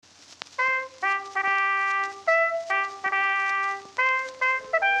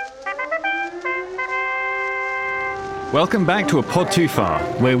Welcome back to A Pod Too Far,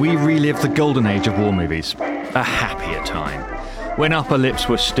 where we relive the golden age of war movies. A happier time, when upper lips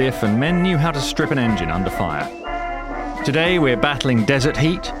were stiff and men knew how to strip an engine under fire. Today we're battling desert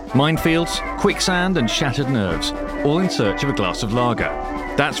heat, minefields, quicksand and shattered nerves, all in search of a glass of lager.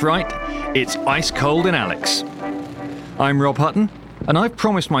 That's right, it's ice cold in Alex. I'm Rob Hutton, and I've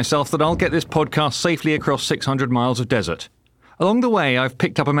promised myself that I'll get this podcast safely across 600 miles of desert. Along the way, I've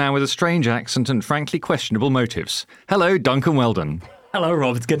picked up a man with a strange accent and frankly questionable motives. Hello, Duncan Weldon. Hello,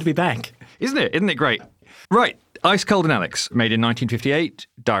 Rob. It's good to be back. Isn't it? Isn't it great? Right. Ice Cold and Alex, made in 1958,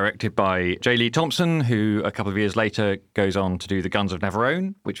 directed by J. Lee Thompson, who a couple of years later goes on to do The Guns of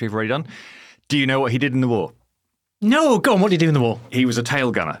Navarone, which we've already done. Do you know what he did in the war? No, go on. What did he do in the war? He was a tail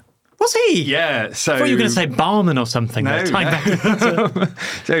gunner. Was he? Yeah, so... I thought you were going to say barman or something. No. So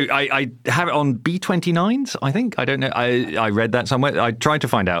I have it on B-29s, I think. I don't know. I read that somewhere. I tried to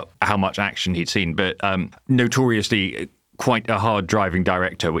find out how much action he'd seen, but notoriously quite a hard driving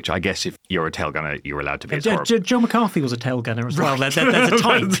director, which I guess if you're a tail gunner, you're allowed to be. Joe McCarthy was a tail gunner as well. There's a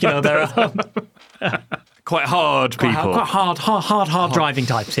type, you know. There are quite hard people. Quite hard driving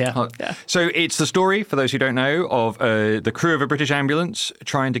types, yeah. So it's the story, for those who don't know, of the crew of a British ambulance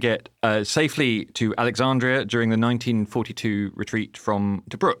trying to get safely to Alexandria during the 1942 retreat from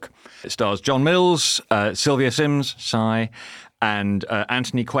Tobruk. It stars John Mills, Sylvia Sims, Cy, and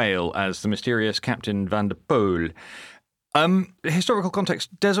Anthony Quayle as the mysterious Captain Van der Poel. Historical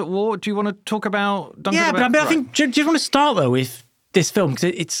context, Desert War. Do you want to talk about Duncan? Yeah, but I think, do you want to start, though, with this film?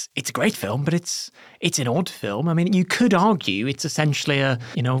 Because it's a great film, but it's an odd film. I mean, you could argue it's essentially a,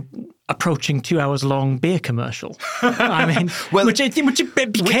 approaching 2 hours long beer commercial. I mean, well, which it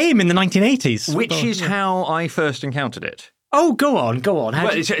became in the 1980s. Which is how I first encountered it. Oh, go on.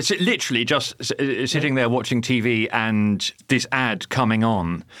 It's literally just sitting there watching TV and this ad coming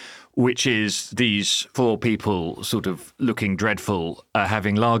on, which is these four people sort of looking dreadful,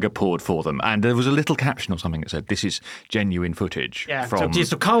 having lager poured for them. And there was a little caption or something that said, this is genuine footage. Yeah, from...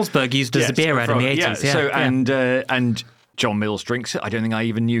 so Carlsberg used as a beer ad in the 80s. Yeah, and John Mills drinks it. I don't think I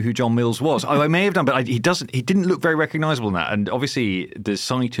even knew who John Mills was. I may have done, but he didn't look very recognisable in that. And obviously the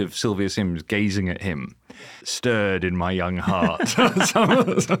sight of Sylvia Sims gazing at him stirred in my young heart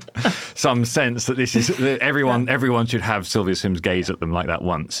some sense that this is that everyone should have Sylvia Sims gaze at them like that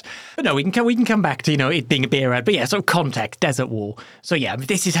once. But no, we can come back to it being a beer ad. But yeah, so context, Desert War. So yeah,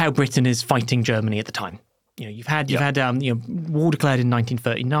 this is how Britain is fighting Germany at the time. You've had war declared in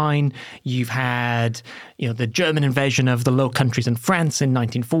 1939. You've had the German invasion of the Low Countries in France in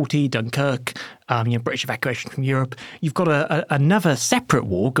 1940, Dunkirk. British evacuation from Europe. You've got another separate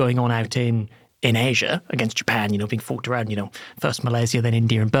war going on out in Asia against Japan, being fought around, first Malaysia, then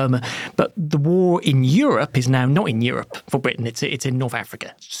India and Burma. But the war in Europe is now not in Europe for Britain. It's in North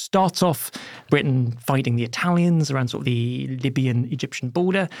Africa. It starts off Britain fighting the Italians around sort of the Libyan-Egyptian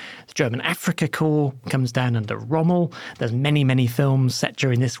border. The German Africa Corps comes down under Rommel. There's many, many films set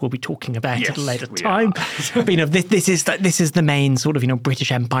during this we'll be talking about at a later time. But, this is the main sort of,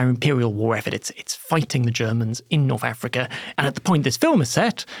 British Empire Imperial War effort. It's fighting the Germans in North Africa. And at the point this film is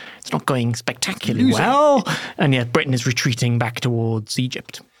set, it's not going spectacularly well, and yet Britain is retreating back towards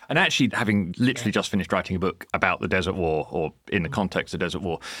Egypt. And actually, having literally just finished writing a book about the Desert War, or in the context of Desert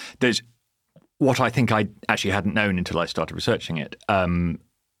War, there's what I think I actually hadn't known until I started researching it,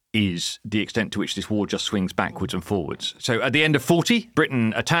 is the extent to which this war just swings backwards and forwards. So at the end of 40,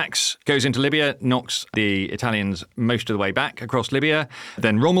 Britain attacks, goes into Libya, knocks the Italians most of the way back across Libya.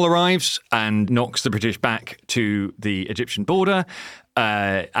 Then Rommel arrives and knocks the British back to the Egyptian border.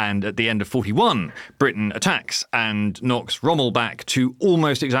 And at the end of 41, Britain attacks and knocks Rommel back to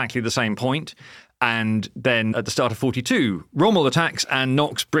almost exactly the same point. And then at the start of 42, Rommel attacks and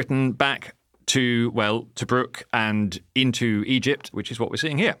knocks Britain back to Tobruk and into Egypt, which is what we're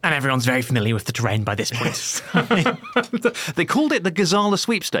seeing here. And everyone's very familiar with the terrain by this point. They called it the Ghazala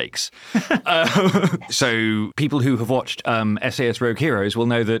Sweepstakes. So people who have watched SAS Rogue Heroes will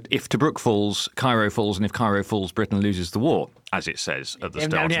know that if Tobruk falls, Cairo falls, and if Cairo falls, Britain loses the war, as it says at the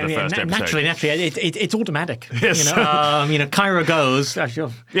start of the first episode. Naturally, it's automatic. Yes. Cairo goes.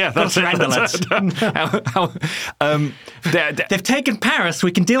 Yeah, that's it. They've taken Paris.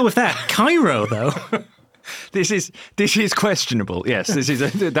 We can deal with that. Cairo, though. This is questionable. Yes,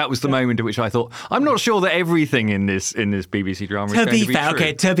 that was the moment at which I thought, I'm not sure that everything in this BBC drama is going to be true.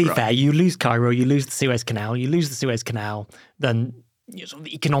 Okay, to be fair, you lose Cairo, you lose the Suez Canal, then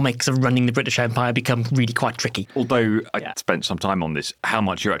the economics of running the British Empire become really quite tricky. Although I spent some time on this, how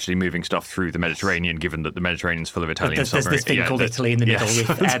much you're actually moving stuff through the Mediterranean, given that the Mediterranean's full of Italian submarines. There's this thing called Italy in the middle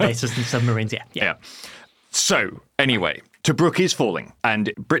with air bases and submarines. Yeah. So, anyway, Tobruk is falling,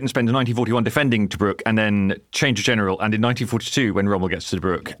 and Britain spends 1941 defending Tobruk, and then change of general. And in 1942, when Rommel gets to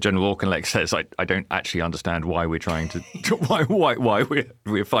Tobruk, General Auchinleck says, "I don't actually understand why we're trying to why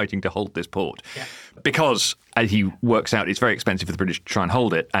we're fighting to hold this port, because as he works out, it's very expensive for the British to try and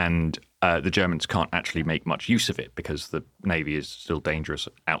hold it, and the Germans can't actually make much use of it because the navy is still dangerous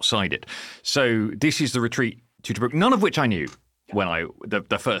outside it. So this is the retreat to Tobruk, none of which I knew." When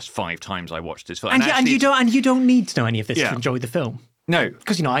the first 5 times I watched this film, and you don't need to know any of this to enjoy the film. No,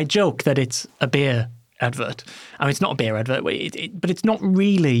 because I joke that it's a beer advert. I mean, it's not a beer advert, but it's not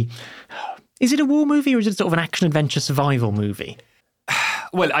really. Is it a war movie or is it sort of an action adventure survival movie?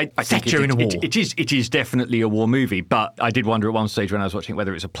 Well, I think during a war. It is definitely a war movie, but I did wonder at one stage when I was watching it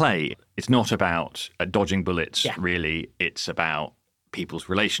whether it's a play. It's not about dodging bullets, really. It's about people's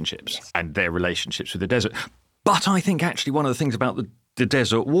relationships and their relationships with the desert. But I think actually one of the things about the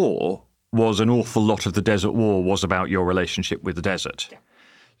Desert War was an awful lot of the Desert War was about your relationship with the desert. Yeah.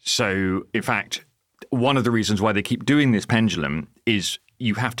 So, in fact, one of the reasons why they keep doing this pendulum is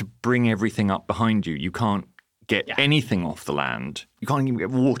you have to bring everything up behind you. You can't get anything off the land. You can't even get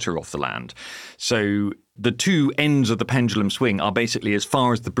water off the land. So the two ends of the pendulum swing are basically as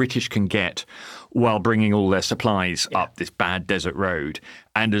far as the British can get while bringing all their supplies up this bad desert road,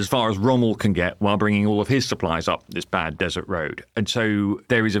 and as far as Rommel can get while bringing all of his supplies up this bad desert road. And so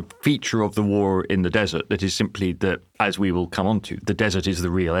there is a feature of the war in the desert that is simply that, as we will come on to, the desert is the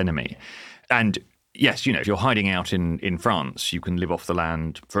real enemy. And yes, if you're hiding out in France, you can live off the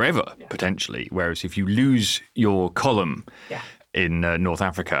land forever, potentially. Whereas if you lose your column in North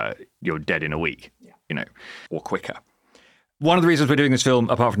Africa, you're dead in a week, or quicker. One of the reasons we're doing this film,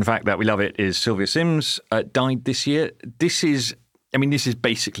 apart from the fact that we love it, is Sylvia Sims died this year. This is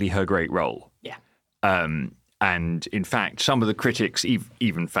basically her great role. Yeah. And in fact, some of the critics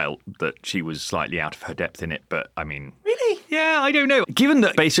even felt that she was slightly out of her depth in it. But I mean, really? Yeah, I don't know. Given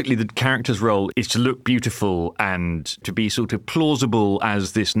that basically the character's role is to look beautiful and to be sort of plausible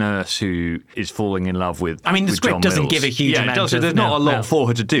as this nurse who is falling in love with. I mean, the script doesn't give a huge amount of. There's not a lot for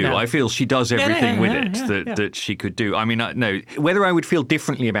her to do. No. I feel she does everything with it that she could do. I mean, no. Whether I would feel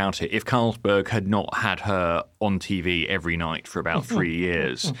differently about it if Carlsberg had not had her on TV every night for about 3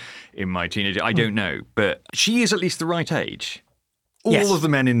 years in my teenage, I don't know. But she is at least the right age. All of the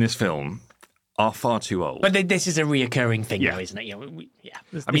men in this film are far too old. But this is a reoccurring thing, though, isn't it?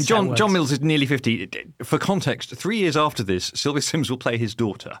 I mean, John Mills is nearly 50. For context, 3 years after this, Sylvia Sims will play his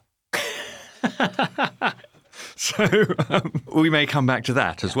daughter. So we may come back to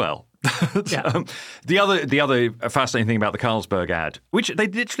that as well. The other fascinating thing about the Carlsberg ad, which they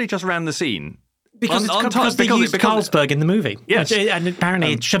literally just ran the scene. Because they used Carlsberg in the movie. Yes. And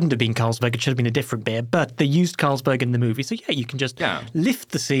apparently it shouldn't have been Carlsberg, it should have been a different beer, but they used Carlsberg in the movie. So you can just lift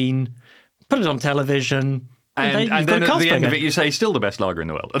the scene, put it on television, and then at the end of it you say, still the best lager in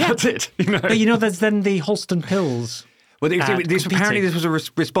the world. And that's it. But there's then the Holston Pills. Well, apparently this was a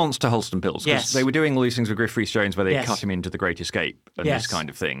response to Holston Pills. Yes. They were doing all these things with Griff Rhys-Jones where they cut him into The Great Escape and this kind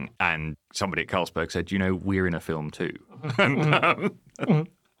of thing. And somebody at Carlsberg said, we're in a film too.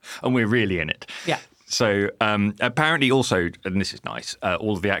 And we're really in it. Yeah. So apparently also, and this is nice,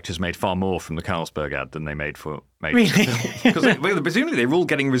 all of the actors made far more from the Carlsberg ad than they made for really? Because presumably they were all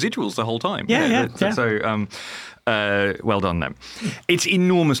getting residuals the whole time. Yeah. So well done them. It's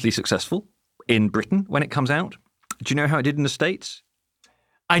enormously successful in Britain when it comes out. Do you know how it did in the States?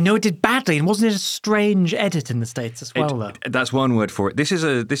 I know it did badly, and wasn't it a strange edit in the States as well, though? That's one word for it. This is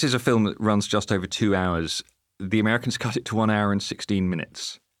a film that runs just over 2 hours. The Americans cut it to 1 hour and 16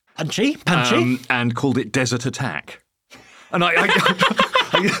 minutes. Punchy. And called it Desert Attack. And I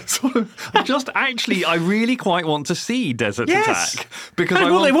really quite want to see Desert Attack. Because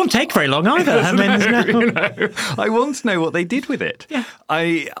they won't take very long either. I want to know what they did with it. Yeah.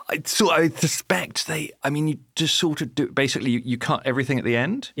 I suspect you just sort of do, basically you cut everything at the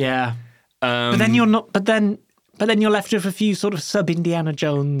end. Yeah. But then you're not, but then you're left with a few sort of sub-Indiana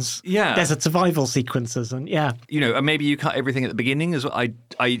Jones desert survival sequences, and and maybe you cut everything at the beginning as well.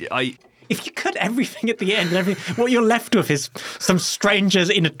 If you cut everything at the end, what you're left with is some strangers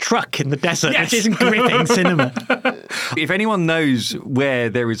in a truck in the desert, which isn't gripping cinema. If anyone knows where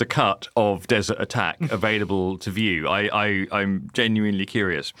there is a cut of Desert Attack available to view, I'm genuinely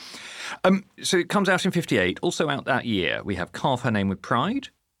curious. So it comes out in 1958. Also out that year, we have Carve Her Name with Pride,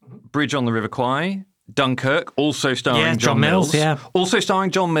 Bridge on the River Kwai, Dunkirk, also starring John Mills. Also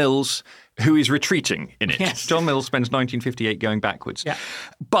starring John Mills, who is retreating in it. Yes. John Mills spends 1958 going backwards. Yeah.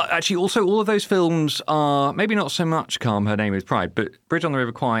 But actually also all of those films are, maybe not so much Carve Her Name with Pride, but Bridge on the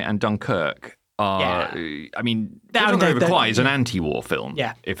River Kwai and Dunkirk are. I mean, Bridge on the River Kwai is an anti-war film,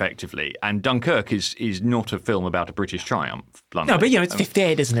 effectively, and Dunkirk is not a film about a British triumph. Bluntly. No, but it's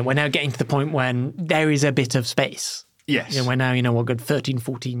 58, isn't it? We're now getting to the point when there is a bit of space. Yes. We're now, we're good 13,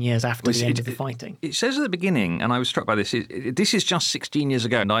 14 years after the end of the fighting. It says at the beginning, and I was struck by this, this is just 16 years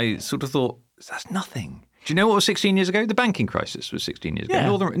ago, and I sort of thought, that's nothing. Do you know what was 16 years ago? The banking crisis was 16 years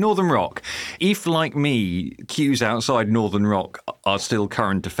ago. Northern Rock. If, like me, queues outside Northern Rock are still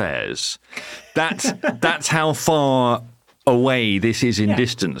current affairs, that's how far away this is in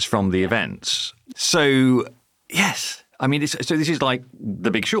distance from the events. So, yes. I mean, this is like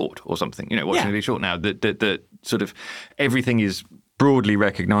The Big Short or something. Watching The Big Short now, that sort of everything is broadly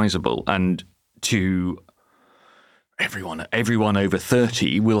recognisable, and to everyone over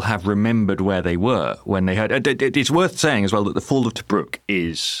 30 will have remembered where they were when they heard. It's worth saying as well that the fall of Tobruk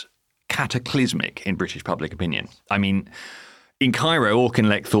is cataclysmic in British public opinion. I mean, in Cairo,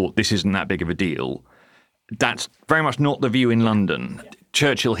 Auchinleck thought this isn't that big of a deal. That's very much not the view in London.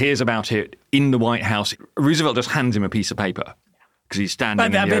 Churchill hears about it in the White House. Roosevelt just hands him a piece of paper because he's standing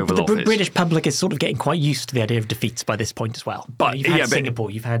in the Oval Office. The British public is sort of getting quite used to the idea of defeats by this point as well. But you've had Singapore,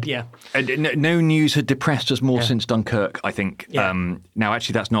 you've had no news had depressed us more since Dunkirk, I think. Yeah. Now,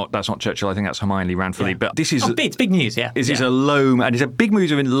 actually, that's not Churchill. I think that's Hermione Ranfurly. Yeah. But this is it's big news. This is a low, and it's a big move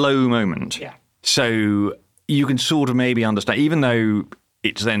in a low moment. Yeah. So you can sort of maybe understand, even though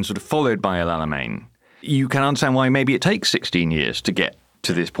it's then sort of followed by El Alamein, you can understand why maybe it takes 16 years to get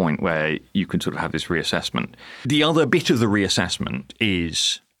to this point where you can sort of have this reassessment. The other bit of the reassessment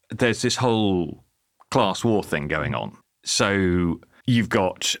is there's this whole class war thing going on. So you've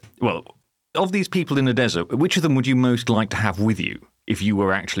got, of these people in the desert, which of them would you most like to have with you if you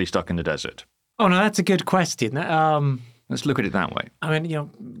were actually stuck in the desert? Oh, no, that's a good question. Let's look at it that way. I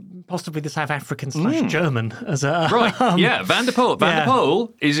mean, possibly the South African / German as a right. Van der Poel. Van der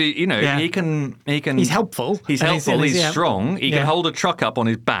Poel is he can he's helpful. He's helpful. He's strong. He can hold a truck up on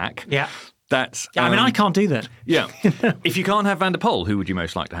his back. Yeah. That's. I mean, I can't do that. Yeah. If you can't have Van der Poel, who would you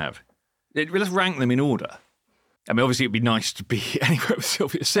most like to have? Let's rank them in order. I mean, obviously, it'd be nice to be anywhere with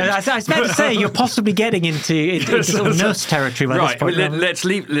Sylvia Sims. I was about to say, you're possibly getting into sort of nurse territory by this point.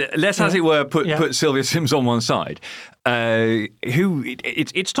 Let's as it were, put Sylvia Sims on one side.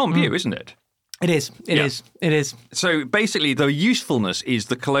 It's Tom Pugh, isn't it? It is. It is. So basically, the usefulness is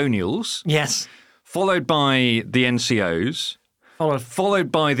the colonials. Yes. Followed by the NCOs.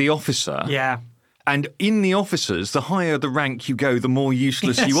 Followed by the officer. Yeah. And in the officers, the higher the rank you go, the more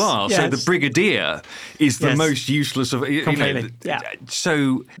useless you are. Yes. So the brigadier is the most useless of. Completely.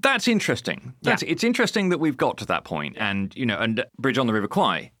 So that's interesting. It's interesting that we've got to that point, and and Bridge on the River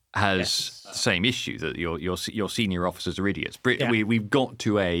Kwai has the same issue that your senior officers are idiots.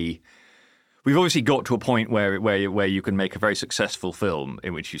 We've obviously got to a point where you can make a very successful film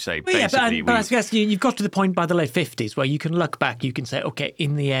in which you say basically. But I guess you've got to the point by the late 50s where you can look back, you can say, okay,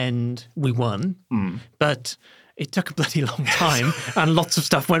 in the end we won, but it took a bloody long time and lots of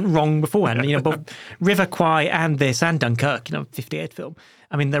stuff went wrong beforehand. Both River Kwai and this and Dunkirk, 58 film.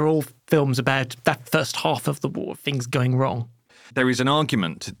 I mean, they're all films about that first half of the war, things going wrong. There is an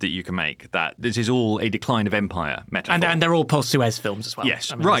argument that you can make that this is all a decline of empire metaphor. And they're all post-Suez films as well.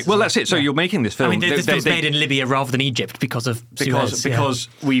 Yes, right. Well, that's it. So you're making this film. I mean, this film's made in Libya rather than Egypt because of Suez. Because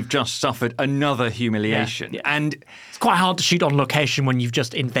we've just suffered another humiliation. Yeah. And it's quite hard to shoot on location when you've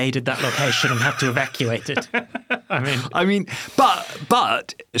just invaded that location and had to evacuate it. I mean,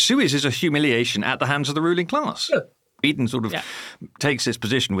 but Suez is a humiliation at the hands of the ruling class. Sure. Eden sort of takes this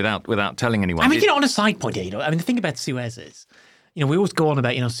position without telling anyone. I mean, on a side point here, the thing about Suez is, we always go on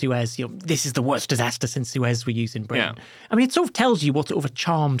about, Suez, this is the worst disaster since Suez we use in Britain. Yeah. I mean, it sort of tells you what sort of a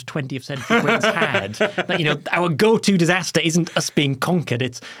charmed 20th century Britain's had. That, our go-to disaster isn't us being conquered,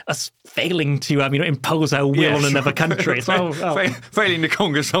 it's us failing to, impose our will on another country. Failing to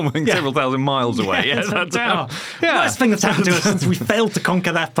conquer someone several thousand miles away. Worst thing that's happened to us since we failed to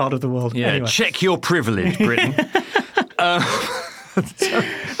conquer that part of the world. Yeah, anyway. Check your privilege, Britain.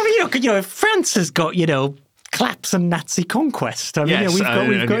 France has got, claps and Nazi conquest. We've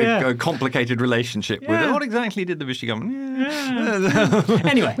got a complicated relationship with it. What exactly did the Vichy government?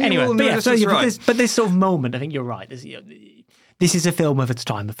 Anyway. But this sort of moment, I think you're right. This is a film of its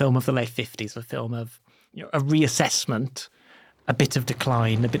time, a film of the late 50s, a film of a reassessment, a bit of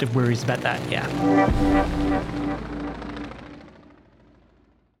decline, a bit of worries about that. Yeah.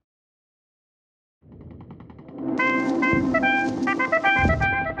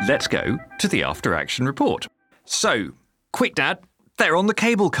 Let's go to the after-action report. So, quick, Dad, they're on the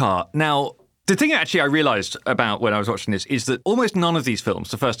cable car. Now, The thing actually I realised about when I was watching this is that almost none of these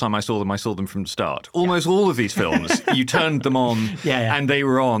films, the first time I saw them from the start. Almost all of these films, you turned them on and they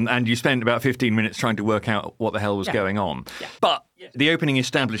were on, and you spent about 15 minutes trying to work out what the hell was going on. Yeah. But the opening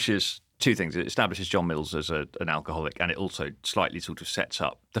establishes two things. It establishes John Mills as an alcoholic, and it also slightly sort of sets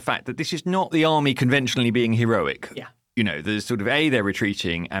up the fact that this is not the army conventionally being heroic. Yeah. You know, there's sort of A, they're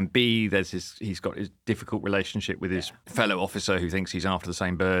retreating, and B, he's got his difficult relationship with his fellow officer who thinks he's after the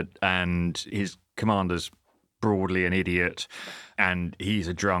same bird, and his commander's broadly an idiot, and he's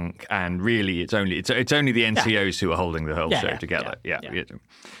a drunk, and really it's only the NCOs who are holding the whole show together. Yeah.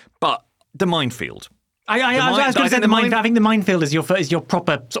 But the minefield. I was going to say I think the minefield is your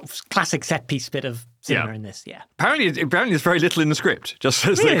proper sort of classic set piece bit of cinema in this. Yeah. Apparently, there's very little in the script. Just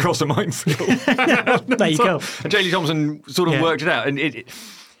as they cross a minefield. There you go. And J.Lee Thompson sort of worked it out. And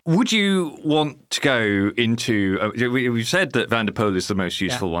would you want to go into? We've said that Van der Poel is the most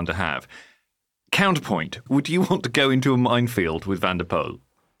useful one to have. Counterpoint: would you want to go into a minefield with Van der Poel?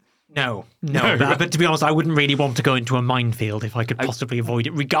 No. But to be honest, I wouldn't really want to go into a minefield if I could possibly avoid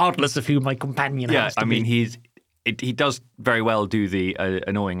it, regardless of who my companion has to be. I mean, he does very well do the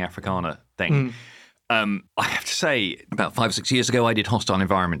annoying Afrikaner thing. I have to say, about 5 or 6 years ago, I did hostile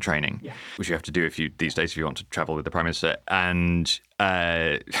environment training, which you have to do these days if you want to travel with the Prime Minister, and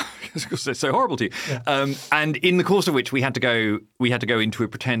because they're so horrible to you. Yeah. And in the course of which we had to go into a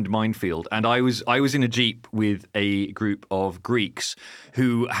pretend minefield, and I was in a jeep with a group of Greeks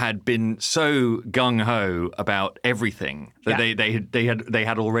who had been so gung ho about everything that they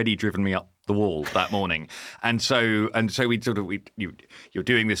had already driven me up the wall that morning, and so you're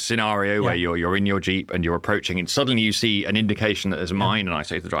doing this scenario where you're in your jeep and you're approaching, and suddenly you see an indication that there's a mine, and I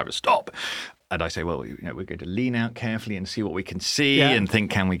say to the driver, "Stop." And I say, well, we're going to lean out carefully and see what we can see and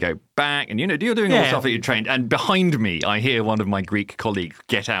think, can we go back? And, you're doing all the stuff that you're trained. And behind me, I hear one of my Greek colleagues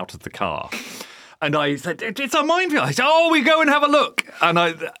get out of the car. And I said, it's a minefield. I said, we go and have a look. And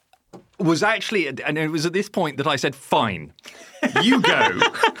I was actually, and it was at this point that I said, fine, you go.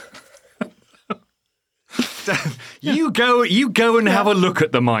 You go and have a look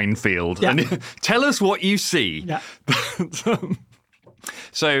at the minefield and tell us what you see. Yeah.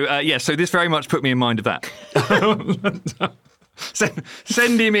 So this very much put me in mind of that.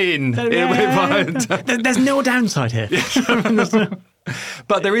 Send him in. There's no downside here.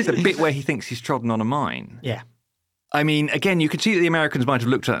 But there is a bit where he thinks he's trodden on a mine. Yeah. I mean, again, you could see that the Americans might have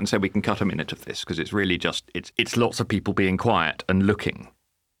looked at it and said, we can cut a minute of this, because it's really just, it's lots of people being quiet and looking.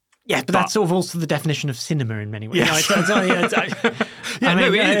 Yeah, but that's sort of also the definition of cinema in many ways. Yes. It's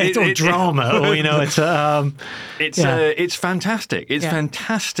all drama, or it's fantastic. It's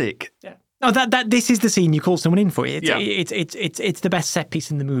fantastic. Yeah. No, this is the scene you call someone in for. It's the best set piece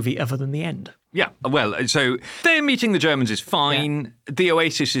in the movie, other than the end. Yeah. Well, so they're meeting the Germans is fine. Yeah. The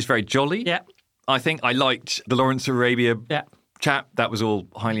Oasis is very jolly. Yeah. I think I liked the Lawrence of Arabia chat. That was all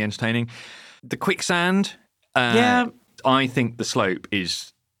highly entertaining. The quicksand. I think the slope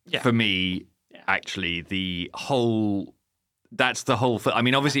is. Yeah. For me, actually, that's the whole. I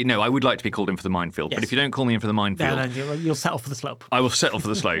mean, obviously, no, I would like to be called in for the minefield, but if you don't call me in for the minefield, you'll settle for the slope. I will settle for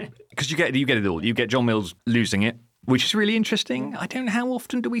the slope, because you get it all. You get John Mills losing it, which is really interesting. I don't know how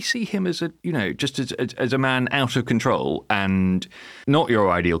often do we see him as just as a man out of control and not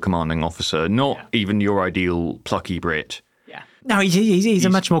your ideal commanding officer, not even your ideal plucky Brit. No, he's a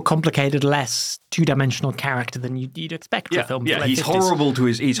much more complicated, less two-dimensional character than you'd expect for a film. Yeah, he's horrible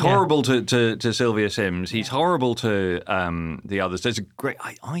to horrible to Sylvia Sims. He's horrible to the others. There's a great.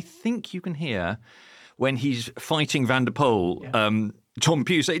 I think you can hear when he's fighting Van der Poel. Tom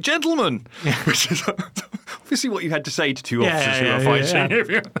Pugh say, "Gentlemen," which is obviously what you had to say to two officers who are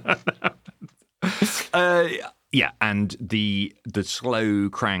fighting. And the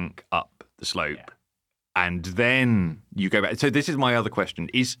slow crank up the slope. Yeah. And then you go back. So this is my other question.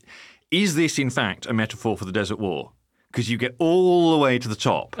 Is this, in fact, a metaphor for the Desert War? Because you get all the way to the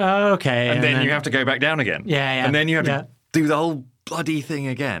top. Okay. And then you have to go back down again. Yeah. And then you have to do the whole bloody thing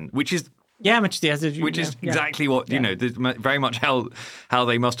again, which is... Yeah, which is exactly what, very much how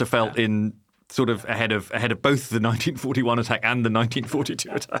they must have felt in sort of ahead of both the 1941 attack and the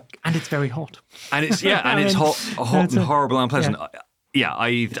 1942 attack. And it's very hot. And it's, it's hot and horrible and unpleasant. Yeah.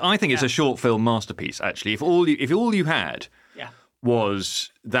 I think it's a short film masterpiece, actually. If all you had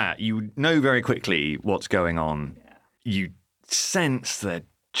was that, you would know very quickly what's going on. Yeah. You sense the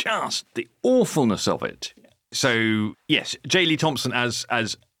awfulness of it. Yeah. So, yes, J.Lee Thompson as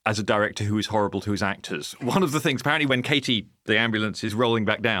a director who is horrible to his actors. One of the things, apparently when Katie, the ambulance, is rolling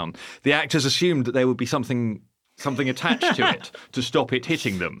back down, the actors assumed that there would be something something attached to it to stop it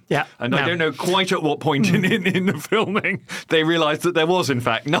hitting them. Yeah. And I don't know quite at what point in the filming they realised that there was, in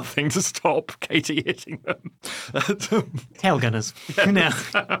fact, nothing to stop Katie hitting them. Tail gunners.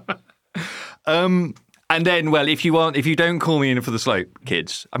 And then, well, if you don't call me in for the slope,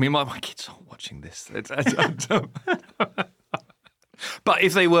 kids. I mean, my kids aren't watching this. But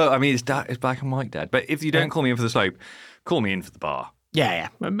if they were, I mean, it's black and white, Dad. But if you don't call me in for the slope, call me in for the bar. Yeah.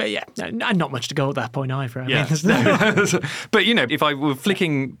 But yeah, not much to go at that point either. I mean, but, if I were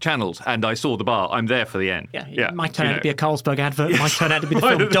flicking channels and I saw the bar, I'm there for the end. Yeah, it might turn out to be a Carlsberg advert. It might turn out to be the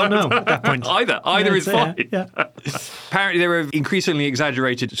film. Don't know at that point. Either is fine. Yeah. Apparently, there are increasingly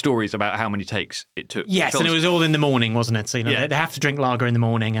exaggerated stories about how many takes it took. Yes, and it was all in the morning, wasn't it? So, they have to drink lager in the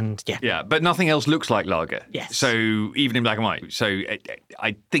morning and, Yeah, but nothing else looks like lager. Yes. So, even in black and white. So,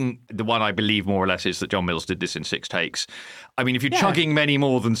 I think the one I believe more or less is that John Mills did this in 6 takes. I mean, if you're chugging many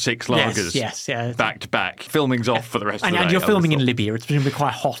more than 6 lagers back to back, filming's off for the rest of the day. And you're filming in Libya. It's presumably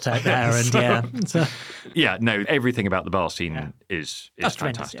quite hot out there. And everything about the bar scene is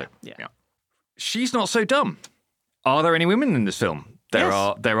fantastic. Yeah. She's not so dumb. Are there any women in this film? There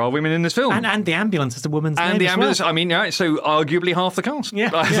are women in this film. And the ambulance is a woman's name. And the as ambulance, well. I mean, so arguably half the cast.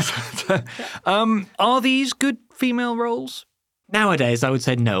 Are these good female roles? Nowadays, I would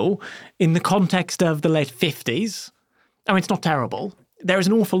say no. In the context of the late 50s, I mean, it's not terrible. There is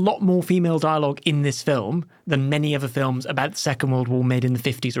an awful lot more female dialogue in this film than many other films about the Second World War made in the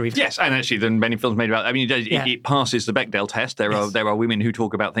 50s or even. Yes, and actually than many films made about. I mean, it passes the Bechdel test. There are women who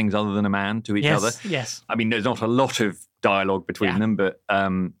talk about things other than a man to each other. Yes. I mean, there's not a lot of dialogue between them, but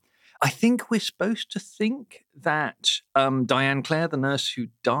I think we're supposed to think that Diane Clare, the nurse who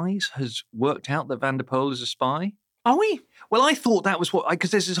dies, has worked out that Van der Poel is a spy. Are we? Well, I thought that was because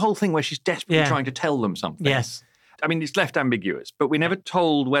there's this whole thing where she's desperately trying to tell them something. Yes. I mean, it's left ambiguous, but we're never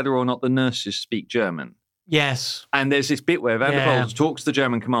told whether or not the nurses speak German. Yes. And there's this bit where Van der Poel talks to the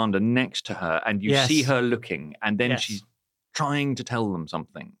German commander next to her, and you see her looking, and then she's trying to tell them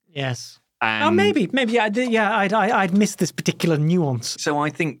something. Yes. And maybe I'd missed this particular nuance. So I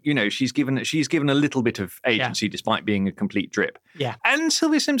think she's given a little bit of agency despite being a complete drip. Yeah. And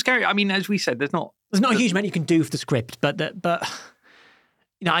Sylvia Simms Garry, I mean, as we said, there's not a huge amount you can do for the script, but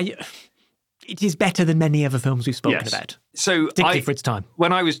it is better than many other films we've spoken about. So particularly for its time.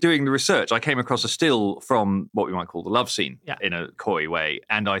 When I was doing the research, I came across a still from what we might call the love scene in a coy way,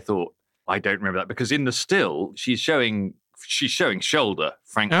 and I thought, I don't remember that because in the still she's showing shoulder,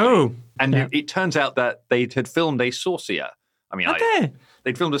 frankly. Oh, and it turns out that they had filmed a saucier. I mean,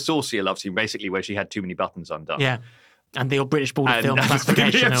 they'd filmed a saucier love scene basically where she had too many buttons undone. Yeah. And the British Board of Film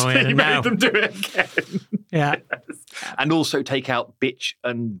classification. They made them do it again. Yeah. And also take out bitch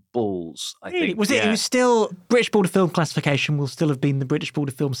and balls, I think. Was it? It was still British Board of Film classification will still have been the British Board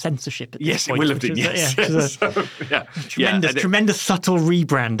of Film censorship at this point. Yes, it will have been. Yes. Tremendous subtle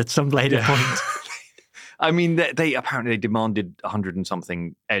rebrand at some later point. I mean, they apparently demanded 100 and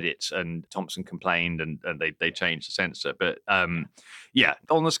something edits, and Thompson complained, and they changed the censor. But on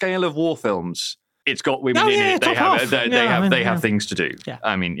the scale of war films, it's got women in it. They have things to do. Yeah.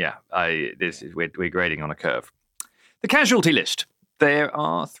 I mean, we're grading on a curve. The casualty list. There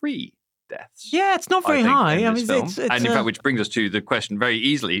are 3 deaths. Yeah, it's not very high. I mean, it's and in fact, which brings us to the question very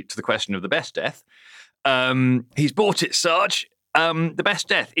easily to the question of the best death. He's bought it, Sarge. The best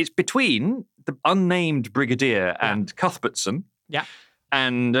death. It's between the unnamed brigadier and Cuthbertson. Yeah.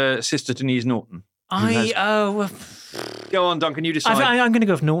 And Sister Denise Norton. Go on, Duncan. You decide. I'm going to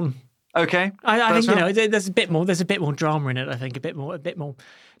go with Norton. Okay. I think there's a bit more. There's a bit more drama in it. I think a bit more.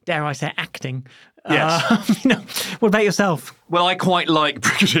 Dare I say, acting. Yes. What about yourself? Well, I quite like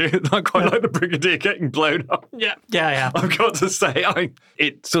Brigadier. I quite like the Brigadier getting blown up. Yeah. I've got to say,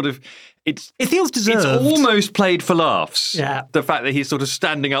 it feels deserved. It's almost played for laughs. Yeah. The fact that he's sort of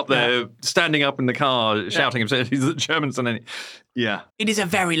standing up there, standing up in the car, shouting himself, he's the Germans and then. Yeah. It is a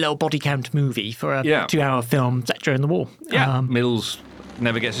very low body count movie for a 2-hour film set during the war. Yeah. Mills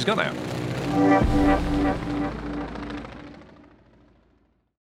never gets his gun out.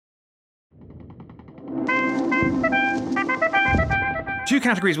 2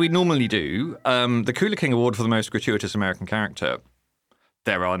 categories we normally do. The Cooler King Award for the most gratuitous American character.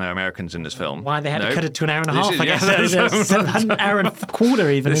 There are no Americans in this film. Why they had to cut it to an hour and a half, I guess. An hour and a quarter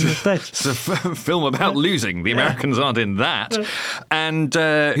even in the stage. It's a film about losing. The Americans aren't in that. And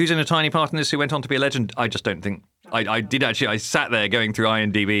who's in a tiny part in this who went on to be a legend? I just don't think I did actually. I sat there going through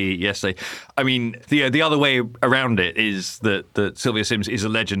IMDb yesterday. I mean, the other way around it is that Sylvia Sims is a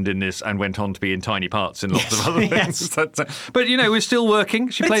legend in this and went on to be in tiny parts in lots of other things. But we're still working.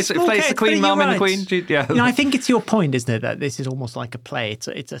 She plays the Queen Mum in The Queen. I think it's your point, isn't it, that this is almost like a play.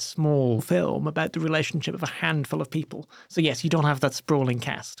 It's a small film about the relationship of a handful of people. So yes, you don't have that sprawling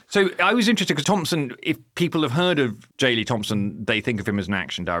cast. So I was interested because Thompson, if people have heard of J. Lee Thompson, they think of him as an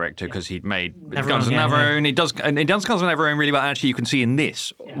action director because he'd made Guns of Navarone. He does Guns of Navarone really well. Actually, you can see in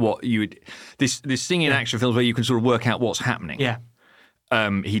this what you would this scene in action films where you can sort of work out what's happening. Yeah.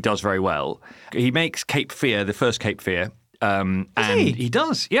 He does very well. He makes Cape Fear, the first Cape Fear. And he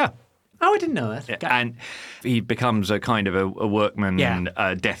does, yeah. Oh, I didn't know that. Yeah. And he becomes a kind of a workman.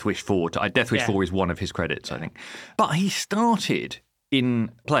 Death Wish 4. Death Wish 4 is one of his credits, I think. But he started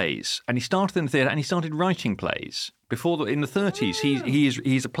in plays, and he started in the theatre, and he started writing plays in the 30s.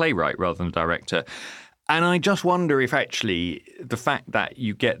 He's a playwright rather than a director. And I just wonder if actually the fact that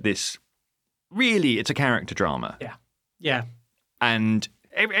you get this, really, it's a character drama. Yeah. Yeah. And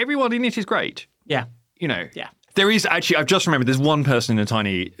everyone in it is great. Yeah. Yeah. There is actually, I've just remembered, there's one person in a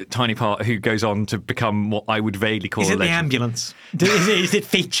tiny part who goes on to become what I would vaguely call a legend. Is it the ambulance? Is it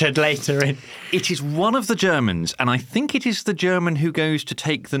featured later in? It is one of the Germans, and I think it is the German who goes to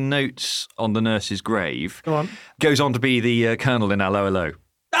take the notes on the nurse's grave. Go on. Goes on to be the colonel in Allo Allo.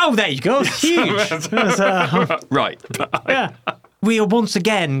 Oh, there you go. Huge. Right. Yeah. We are once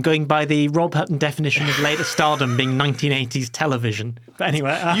again going by the Rob Hutton definition of later stardom being 1980s television. But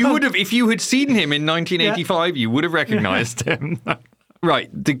anyway. You would have, if you had seen him in 1985, you would have recognised him.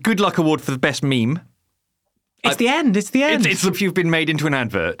 Right. The Good Luck Award for the best meme. It's the end. It's the end. It's if you've been made into an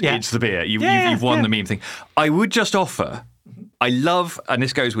advert. Yeah. It's the beer. You've won the meme thing. I would just offer, I love, and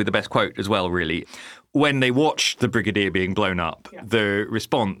this goes with the best quote as well, really, when they watch the Brigadier being blown up, the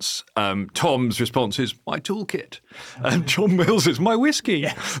response, Tom's response is, my toolkit. And John Mills is, my whiskey.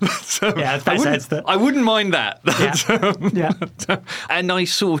 Yeah, So that's I wouldn't mind that. And I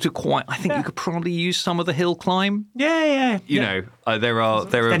sort of I think you could probably use some of the hill climb. Yeah. There are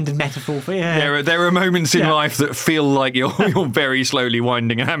extended metaphor for There are moments in life that feel like you're very slowly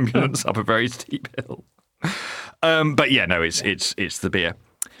winding an ambulance up a very steep hill. But it's the beer.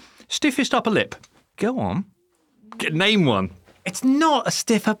 Stiffest upper lip. Go on. Name one. It's not a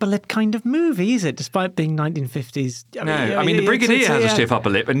stiff upper lip kind of movie, is it? Despite being 1950s. The Brigadier has a stiff upper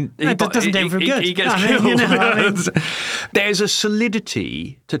lip, and that doesn't do him good. He gets killed. There's a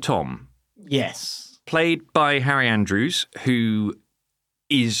solidity to Tom. Yes. Played by Harry Andrews, who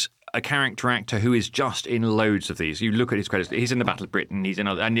is a character actor who is just in loads of these. You look at his credits. He's in The Battle of Britain. He's in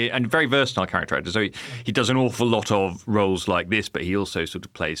other, and very versatile character actor. So he does an awful lot of roles like this, but he also sort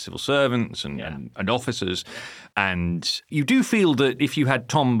of plays civil servants and officers. And you do feel that if you had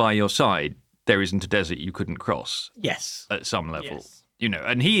Tom by your side, there isn't a desert you couldn't cross. Yes. At some level. Yes.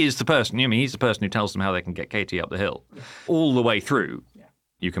 And he is the person. He's the person who tells them how they can get Katie up the hill, all the way through.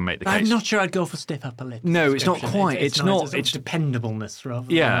 You can make the case. I'm not sure I'd go for stiff upper lip. No, it's not quite. It's not. It's dependableness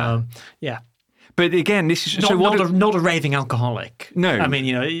rather. Yeah. Yeah. But again, this is not a raving alcoholic. No. I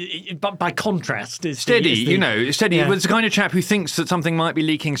mean, but by contrast, is steady. Steady. Yeah. Well, it's the kind of chap who thinks that something might be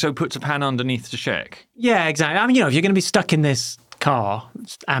leaking, so puts a pan underneath to check. Yeah, exactly. I mean, if you're going to be stuck in this car,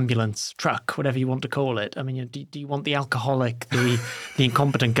 ambulance, truck, whatever you want to call it. I mean, do you want the alcoholic, the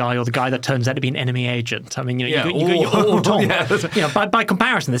incompetent guy, or the guy that turns out to be an enemy agent? I mean, or Tom. By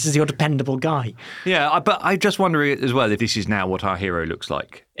comparison, this is your dependable guy. Yeah, but I just wonder as well if this is now what our hero looks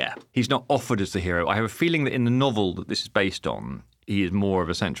like. Yeah, he's not offered as the hero. I have a feeling that in the novel that this is based on, he is more of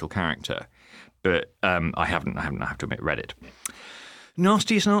a central character. But I haven't. I have to admit, read it.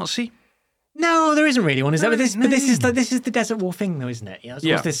 Nastiest Nazi. No, there isn't really one, is there? But this is the Desert War thing, though, isn't it? There's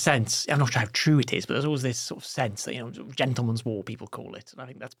always this sense. I'm not sure how true it is, but there's always this sort of sense that gentleman's war, people call it, and I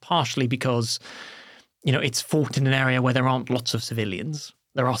think that's partially because it's fought in an area where there aren't lots of civilians.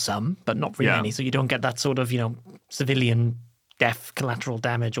 There are some, but not very many, so you don't get that sort of civilian death, collateral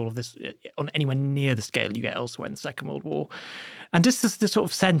damage, all of this on anywhere near the scale you get elsewhere in the Second World War. And just the sort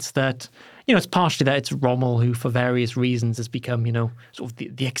of sense that, it's partially that it's Rommel who, for various reasons, has become, sort of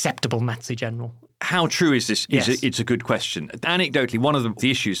the acceptable Nazi general. How true is this? Yes. It's a good question. Anecdotally, one of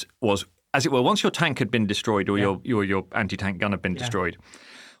the issues was, as it were, once your tank had been destroyed or your anti-tank gun had been destroyed,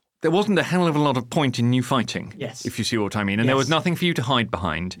 there wasn't a hell of a lot of point in new fighting, if you see what I mean. And there was nothing for you to hide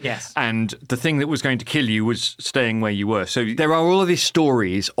behind. Yes. And the thing that was going to kill you was staying where you were. So there are all of these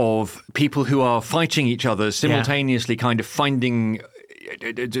stories of people who are fighting each other simultaneously, kind of finding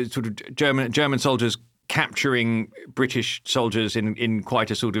sort of German soldiers capturing British soldiers in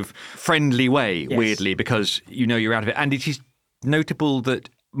quite a sort of friendly way, weirdly, because you're out of it. And it is notable that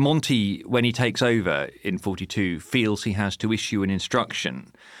Monty, when he takes over in 42, feels he has to issue an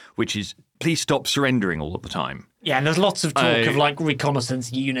instruction, which is, please stop surrendering all of the time. Yeah, and there's lots of talk of like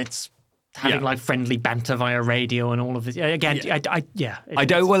reconnaissance units having like friendly banter via radio and all of this. Again, I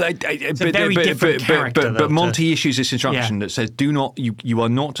don't. Well, but Monty issues this instruction that says, "Do not. You are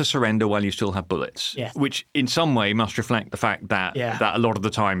not to surrender while you still have bullets." Yeah. Which, in some way, must reflect the fact that that a lot of the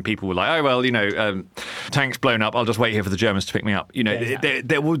time people were like, "Oh well, tank's blown up. I'll just wait here for the Germans to pick me up."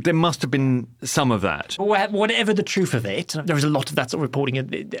 There must have been some of that. But whatever the truth of it, there is a lot of that sort of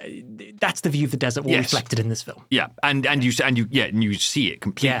reporting. That's the view of the Desert War reflected in this film. Yeah, and you see it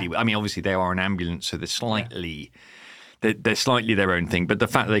completely. Yeah. I mean, obviously they are an ambulance, so they're slightly their own thing. But the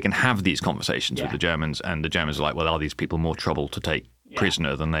fact that they can have these conversations with the Germans, and the Germans are like, well, are these people more trouble to take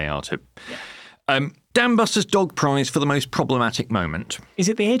prisoner than they are to? Yeah. Dan Buster's dog prize for the most problematic moment. Is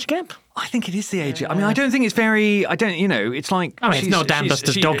it the age gap? I think it is the age gap. I mean, I don't think it's very. I don't. It's like. I mean, it's not Dan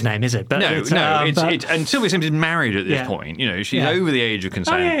Buster's dog name, is it? But no. And Sylvia Simpson's married at this point. She's over the age of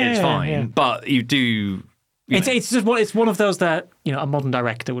consent. It's fine. Yeah. But you do. It's one of those that a modern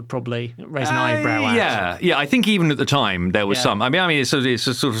director would probably raise an eyebrow at. Yeah. I think even at the time there was some. I mean, it's a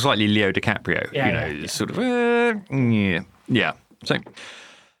sort of slightly Leo DiCaprio. Sort of. So,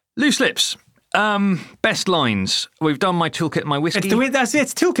 loose lips. Best lines. We've done my toolkit, my whiskey.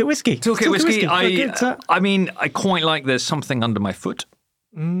 It's toolkit whiskey. Toolkit whiskey. I mean, I quite like "There's something under my foot"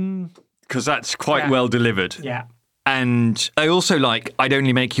 because that's quite well delivered. Yeah. And I also like "I'd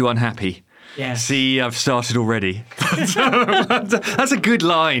only make you unhappy." Yeah. See, I've started already. That's a good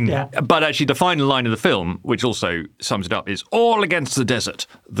line. Yeah. But actually, the final line of the film, which also sums it up, is "all against the desert,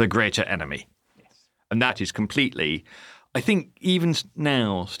 the greater enemy." Yes. And that is completely, I think, even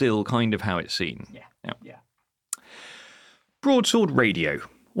now, still kind of how it's seen. Yeah. Broadsword radio.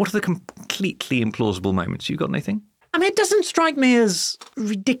 What are the completely implausible moments? You got anything? I mean, it doesn't strike me as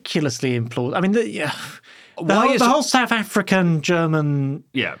ridiculously implausible. I mean, the whole South African German...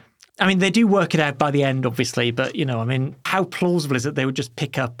 Yeah. I mean, they do work it out by the end, obviously, but, I mean, how plausible is it they would just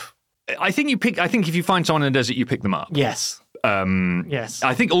pick up... I think if you find someone in the desert, you pick them up. Yes. Yes.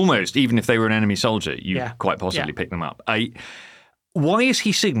 I think almost, even if they were an enemy soldier, you quite possibly pick them up. Why is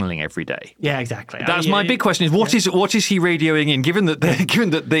he signalling every day? Yeah, exactly. That's my big question: is what is he radioing in? Given that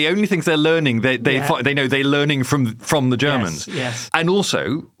the only things they're learning, they know they're learning from the Germans. Yes. And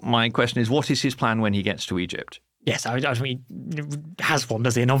also, my question is, what is his plan when he gets to Egypt? Yes, I mean, he has one,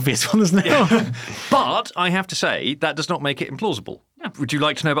 does he? An obvious one, doesn't he? Yeah. But I have to say, that does not make it implausible. Yeah. Would you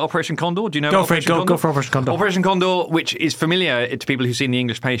like to know about Operation Condor? Do you know about Operation Condor? Go for Operation Condor. Operation Condor, which is familiar to people who've seen The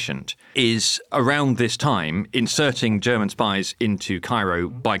English Patient, is around this time inserting German spies into Cairo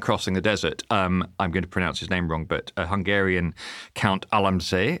by crossing the desert. I'm going to pronounce his name wrong, but a Hungarian Count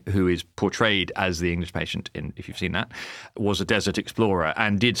Alamzsé, who is portrayed as the English Patient, if you've seen that, was a desert explorer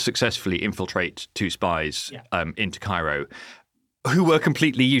and did successfully infiltrate two spies into Cairo, who were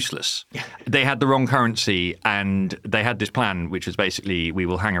completely useless. Yeah. They had the wrong currency, and they had this plan, which was basically, we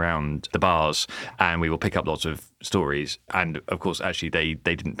will hang around the bars and we will pick up lots of stories. And of course, actually, they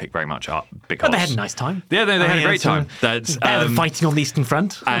didn't pick very much up because... But they had a nice time. Yeah, they had a great time. That's better than fighting on the Eastern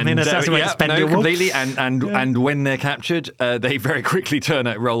Front. I mean, that's the way to spend your completely. And when they're captured, they very quickly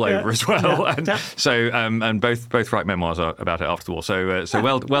roll over as well. Yeah. And both write memoirs about it after the war. So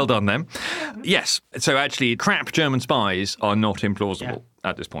well done them. Yes. So actually, crap German spies are not implausible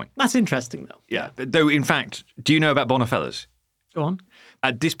at this point. That's interesting, though. Yeah. Though, in fact, do you know about Bonnefellas? Go on.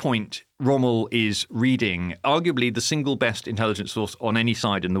 At this point, Rommel is reading arguably the single best intelligence source on any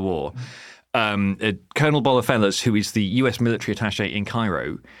side in the war. Colonel Bonnefellas, who is the US military attaché in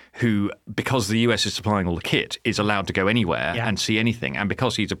Cairo, who, because the US is supplying all the kit, is allowed to go anywhere and see anything. And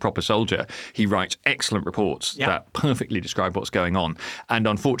because he's a proper soldier, he writes excellent reports that perfectly describe what's going on. And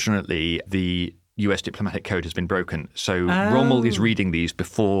unfortunately, the US diplomatic code has been broken. So Rommel is reading these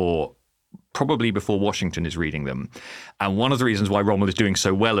probably before Washington is reading them. And one of the reasons why Rommel is doing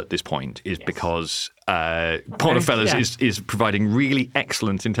so well at this point is because Bonnefellas is providing really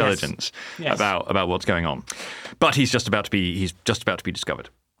excellent intelligence about what's going on. But he's just about to be discovered.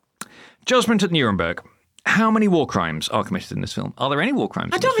 Judgment at Nuremberg. How many war crimes are committed in this film? Are there any war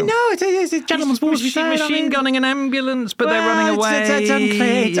crimes? I don't even know. It's a gentleman's war. Machine gunning an ambulance, but they're running away. It's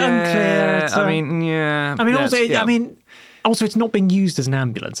unclear. It's unclear. I mean, Also, it's not being used as an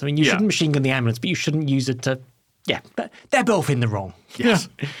ambulance. I mean, you shouldn't machine gun the ambulance, but you shouldn't use it to... Yeah, but they're both in the wrong. Yes.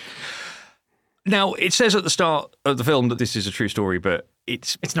 Now, it says at the start of the film that this is a true story, but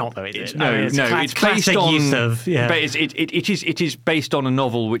it's not, though, is it? It's based on... use of... Yeah. But it is based on a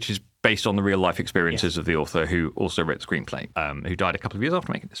novel which is based on the real-life experiences of the author, who also wrote the screenplay, who died a couple of years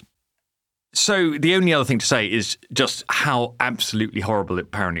after making this. So the only other thing to say is just how absolutely horrible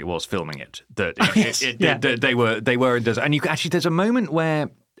apparently it was filming it. That they were in desert, and there's a moment where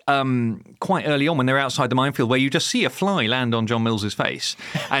quite early on when they're outside the minefield where you just see a fly land on John Mills's face,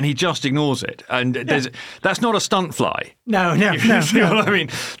 and he just ignores it. And that's not a stunt fly. No. See what I mean?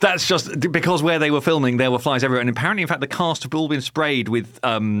 That's just because where they were filming, there were flies everywhere. And apparently, in fact, the cast have all been sprayed with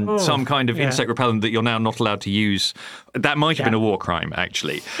some kind of insect repellent that you're now not allowed to use. That might have been a war crime,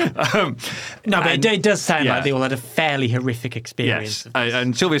 actually. But it does sound like they all had a fairly horrific experience. Yes.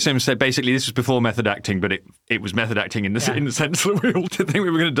 And Sylvia Sims said basically this was before method acting, but it was method acting in the sense that we all did think we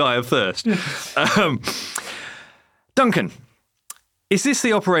were going to die of thirst. Duncan, is this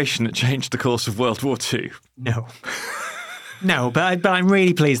the operation that changed the course of World War II? No. No, but I'm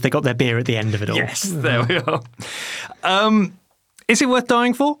really pleased they got their beer at the end of it all. Yes, there we are. Is it worth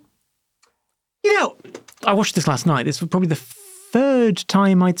dying for? I watched this last night. This was probably the third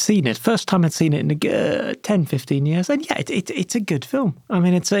time I'd seen it. First time I'd seen it in 10, 15 years. And it's a good film. I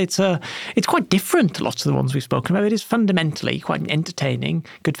mean, it's quite different to lots of the ones we've spoken about. It is fundamentally quite entertaining.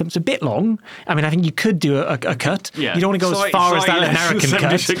 Good film. It's a bit long. I mean, I think you could do a cut. Yeah. You don't want to go as far as that American cut.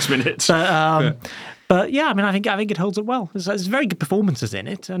 76 minutes. But yeah, I mean, I think it holds up well. There's very good performances in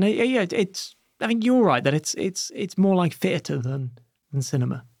it. And I think you're right that it's more like theatre than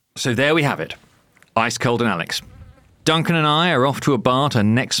cinema. So there we have it. Ice Cold and Alex. Duncan and I are off to a bar to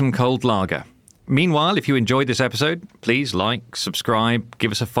neck some cold lager. Meanwhile, if you enjoyed this episode, please like, subscribe, give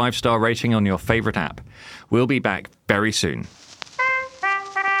us a 5-star rating on your favourite app. We'll be back very soon.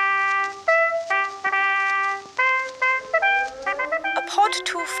 A Pod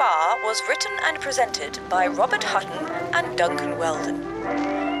Too Far was written and presented by Robert Hutton and Duncan Weldon.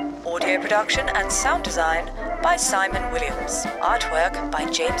 Audio production and sound design by Simon Williams. Artwork by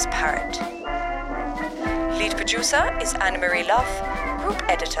James Parrott. Lead producer is Anne-Marie Luff. Group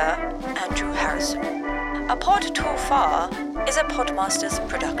editor, Andrew Harrison. A Pod Too Far is a Podmasters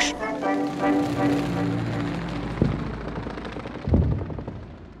production.